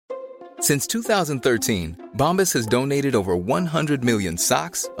Since 2013, Bombas has donated over 100 million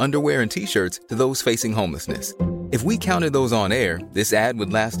socks, underwear, and T-shirts to those facing homelessness. If we counted those on air, this ad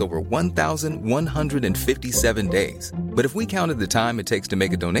would last over 1,157 days. But if we counted the time it takes to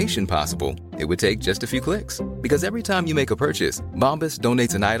make a donation possible, it would take just a few clicks. Because every time you make a purchase, Bombas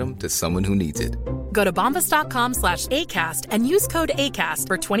donates an item to someone who needs it. Go to bombas.com/ACAST and use code ACAST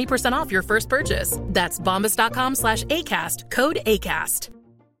for 20% off your first purchase. That's bombas.com/ACAST, code ACAST.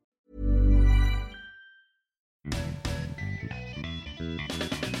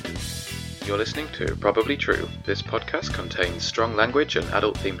 You're listening to Probably True. This podcast contains strong language and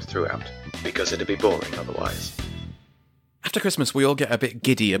adult themes throughout, because it'd be boring otherwise. After Christmas, we all get a bit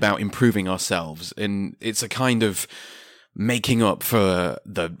giddy about improving ourselves, and it's a kind of making up for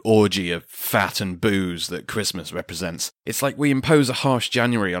the orgy of fat and booze that Christmas represents. It's like we impose a harsh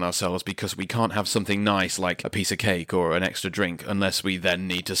January on ourselves because we can't have something nice like a piece of cake or an extra drink unless we then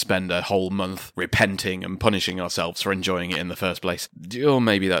need to spend a whole month repenting and punishing ourselves for enjoying it in the first place. Or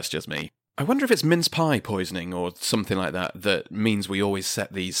maybe that's just me. I wonder if it's mince pie poisoning or something like that means we always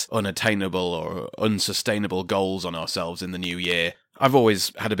set these unattainable or unsustainable goals on ourselves in the new year. I've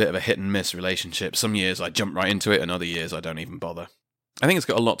always had a bit of a hit and miss relationship. Some years I jump right into it and other years I don't even bother. I think it's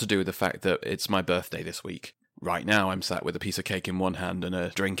got a lot to do with the fact that it's my birthday this week. Right now I'm sat with a piece of cake in one hand and a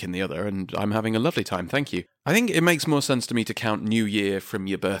drink in the other, and I'm having a lovely time, thank you. I think it makes more sense to me to count New Year from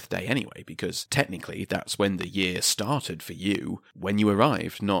your birthday anyway, because technically that's when the year started for you, when you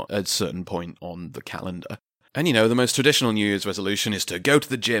arrived, not at a certain point on the calendar. And the most traditional New Year's resolution is to go to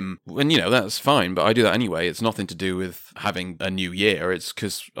the gym. And that's fine, but I do that anyway. It's nothing to do with having a new year, it's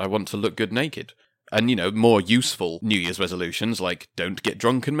because I want to look good naked. And, more useful New Year's resolutions, like don't get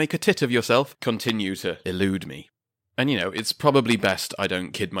drunk and make a tit of yourself, continue to elude me. And, it's probably best I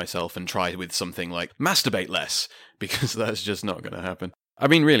don't kid myself and try with something like masturbate less, because that's just not going to happen. I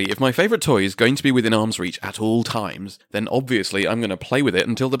mean, really, if my favourite toy is going to be within arm's reach at all times, then obviously I'm going to play with it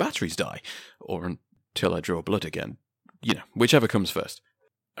until the batteries die. Or until I draw blood again. Whichever comes first.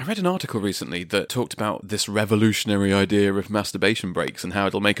 I read an article recently that talked about this revolutionary idea of masturbation breaks and how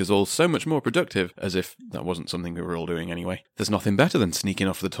it'll make us all so much more productive, as if that wasn't something we were all doing anyway. There's nothing better than sneaking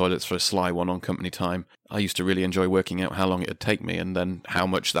off the toilets for a sly one on company time. I used to really enjoy working out how long it'd take me and then how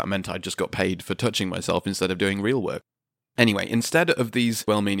much that meant I just got paid for touching myself instead of doing real work. Anyway, instead of these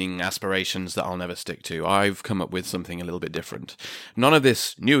well-meaning aspirations that I'll never stick to, I've come up with something a little bit different. None of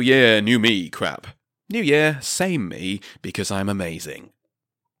this new year, new me crap. New year, same me, because I'm amazing.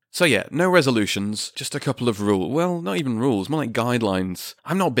 So yeah, no resolutions, just a couple of rules. Well, not even rules, more like guidelines.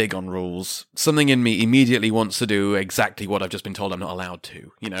 I'm not big on rules. Something in me immediately wants to do exactly what I've just been told I'm not allowed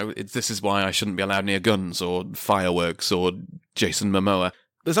to. This is why I shouldn't be allowed near guns or fireworks or Jason Momoa.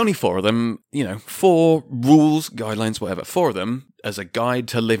 There's only 4 of them, 4 rules, guidelines, whatever. 4 of them as a guide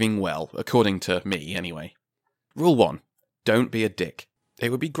to living well, according to me anyway. Rule 1, don't be a dick. It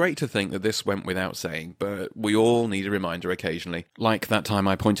would be great to think that this went without saying, but we all need a reminder occasionally. Like that time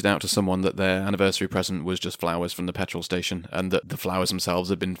I pointed out to someone that their anniversary present was just flowers from the petrol station, and that the flowers themselves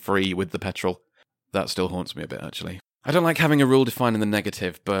had been free with the petrol. That still haunts me a bit, actually. I don't like having a rule defined in the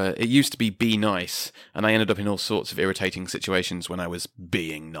negative, but it used to be nice, and I ended up in all sorts of irritating situations when I was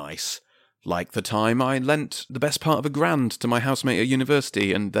being nice. Like the time I lent the best part of £1,000 to my housemate at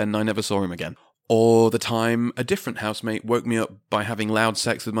university, and then I never saw him again. Or the time a different housemate woke me up by having loud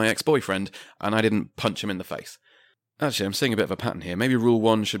sex with my ex-boyfriend, and I didn't punch him in the face. Actually, I'm seeing a bit of a pattern here. Maybe rule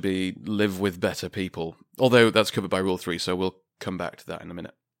 1 should be live with better people. Although that's covered by rule 3, so we'll come back to that in a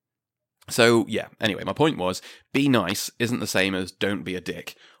minute. So, yeah, anyway, my point was, be nice isn't the same as don't be a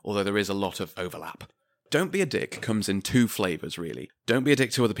dick, although there is a lot of overlap. Don't be a dick comes in 2 flavours, really. Don't be a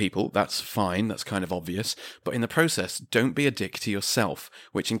dick to other people, that's fine, that's kind of obvious, but in the process, don't be a dick to yourself,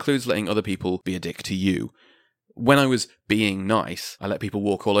 which includes letting other people be a dick to you. When I was being nice, I let people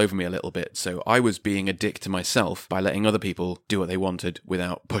walk all over me a little bit, so I was being a dick to myself by letting other people do what they wanted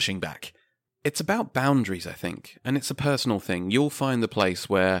without pushing back. It's about boundaries, I think, and it's a personal thing. You'll find the place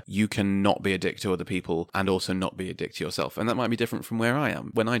where you can not be a dick to other people and also not be a dick to yourself, and that might be different from where I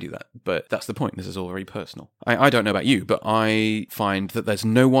am when I do that, but that's the point. This is all very personal. I don't know about you, but I find that there's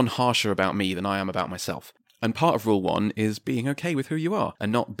no one harsher about me than I am about myself. And part of rule 1 is being okay with who you are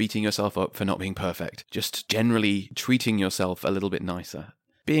and not beating yourself up for not being perfect. Just generally treating yourself a little bit nicer.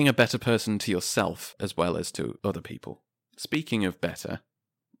 Being a better person to yourself as well as to other people. Speaking of better,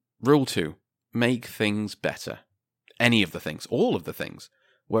 rule 2. Make things better. Any of the things, all of the things.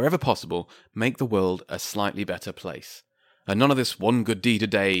 Wherever possible, make the world a slightly better place. And none of this one good deed a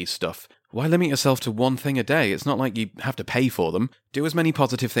day stuff. Why limit yourself to one thing a day? It's not like you have to pay for them. Do as many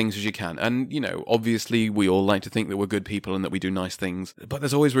positive things as you can. And, obviously we all like to think that we're good people and that we do nice things, but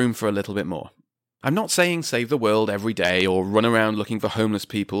there's always room for a little bit more. I'm not saying save the world every day or run around looking for homeless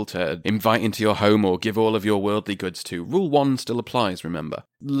people to invite into your home or give all of your worldly goods to. Rule 1 still applies, remember.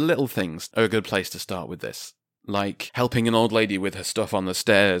 Little things are a good place to start with this. Like helping an old lady with her stuff on the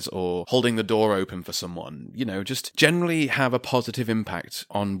stairs or holding the door open for someone. Just generally have a positive impact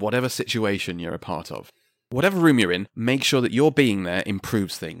on whatever situation you're a part of. Whatever room you're in, make sure that your being there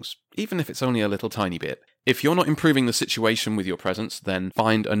improves things, even if it's only a little tiny bit. If you're not improving the situation with your presence, then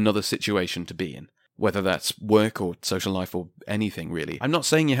find another situation to be in. Whether that's work or social life or anything, really. I'm not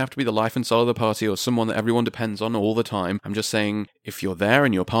saying you have to be the life and soul of the party or someone that everyone depends on all the time. I'm just saying if you're there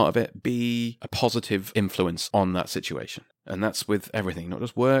and you're part of it, be a positive influence on that situation. And that's with everything, not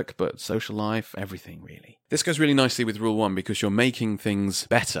just work, but social life, everything, really. This goes really nicely with Rule 1 because you're making things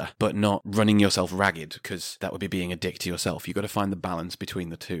better, but not running yourself ragged, because that would be being a dick to yourself. You've got to find the balance between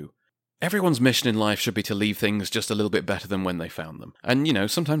the two. Everyone's mission in life should be to leave things just a little bit better than when they found them. And,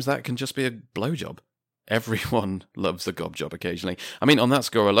 sometimes that can just be a blowjob. Everyone loves a gob job occasionally. On that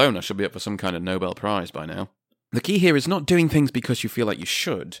score alone, I should be up for some kind of Nobel Prize by now. The key here is not doing things because you feel like you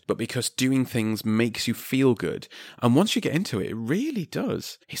should, but because doing things makes you feel good. And once you get into it, it really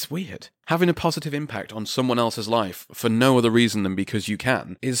does. It's weird. Having a positive impact on someone else's life for no other reason than because you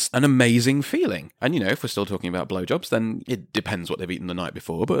can is an amazing feeling. And if we're still talking about blowjobs, then it depends what they've eaten the night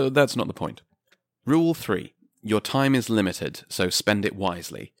before, but that's not the point. Rule 3. Your time is limited, so spend it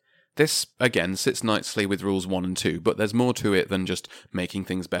wisely. This, again, sits nicely with rules 1 and 2, but there's more to it than just making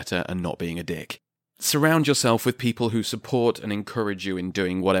things better and not being a dick. Surround yourself with people who support and encourage you in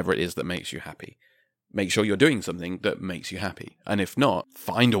doing whatever it is that makes you happy. Make sure you're doing something that makes you happy. And if not,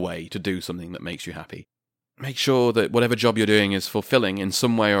 find a way to do something that makes you happy. Make sure that whatever job you're doing is fulfilling in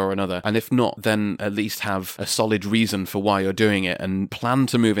some way or another. And if not, then at least have a solid reason for why you're doing it and plan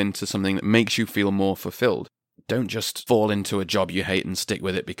to move into something that makes you feel more fulfilled. Don't just fall into a job you hate and stick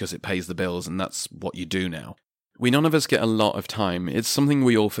with it because it pays the bills and that's what you do now. None of us get a lot of time. It's something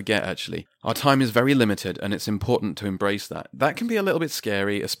we all forget, actually. Our time is very limited and it's important to embrace that. That can be a little bit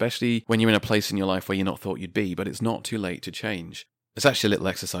scary, especially when you're in a place in your life where you're not thought you'd be, but it's not too late to change. There's actually a little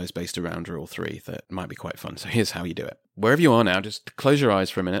exercise based around Rule 3 that might be quite fun, so here's how you do it. Wherever you are now, just close your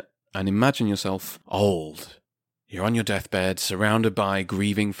eyes for a minute and imagine yourself old. You're on your deathbed, surrounded by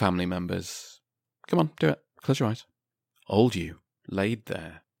grieving family members. Come on, do it. Close your eyes. Old you, laid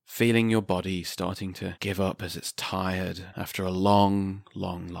there, feeling your body starting to give up as it's tired after a long,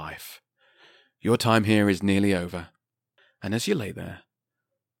 long life. Your time here is nearly over. And as you lay there,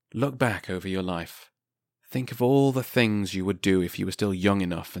 look back over your life. Think of all the things you would do if you were still young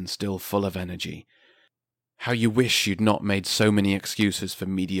enough and still full of energy. How you wish you'd not made so many excuses for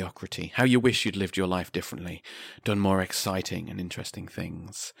mediocrity. How you wish you'd lived your life differently, done more exciting and interesting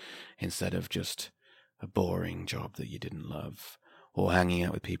things, instead of just a boring job that you didn't love, or hanging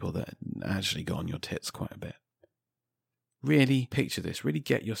out with people that actually got on your tits quite a bit. Really picture this, really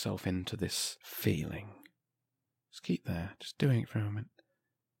get yourself into this feeling. Just keep there, just doing it for a moment.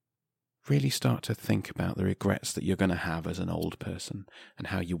 Really start to think about the regrets that you're going to have as an old person, and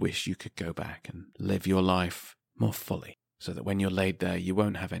how you wish you could go back and live your life more fully, so that when you're laid there, you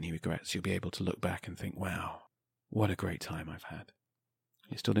won't have any regrets. You'll be able to look back and think, wow, what a great time I've had.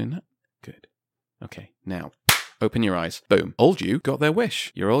 You still doing that? Good. Okay, now, open your eyes. Boom. Old you got their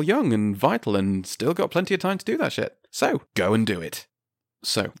wish. You're all young and vital and still got plenty of time to do that shit. So, go and do it.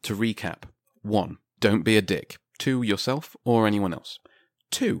 So, to recap. 1. Don't be a dick. To yourself or anyone else.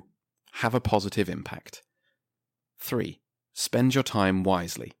 2. Have a positive impact. 3. Spend your time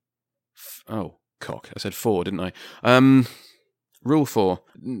wisely. Oh, cock. I said 4, didn't I? Rule 4.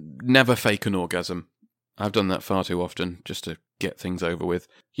 Never fake an orgasm. I've done that far too often, just to get things over with.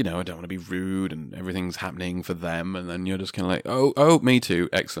 I don't want to be rude and everything's happening for them, and then you're just kind of like, oh, me too.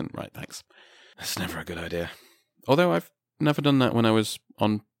 Excellent. Right, thanks. That's never a good idea. Although I've never done that when I was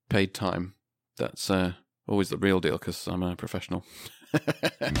on paid time. That's always the real deal, because I'm a professional.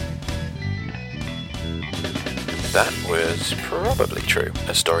 That was Probably True,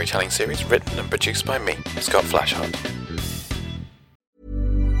 a storytelling series written and produced by me, Scott Flashheart.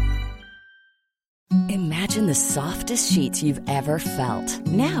 Imagine the softest sheets you've ever felt.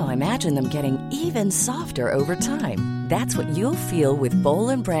 Now imagine them getting even softer over time. That's what you'll feel with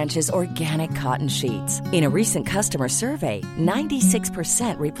Boll & Branch's organic cotton sheets. In a recent customer survey,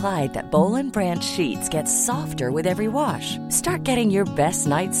 96% replied that Boll & Branch sheets get softer with every wash. Start getting your best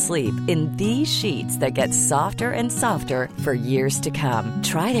night's sleep in these sheets that get softer and softer for years to come.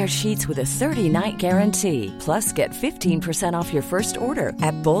 Try their sheets with a 30-night guarantee. Plus, get 15% off your first order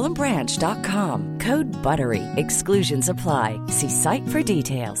at bollandbranch.com. Code BUTTERY. Exclusions apply. See site for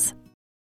details.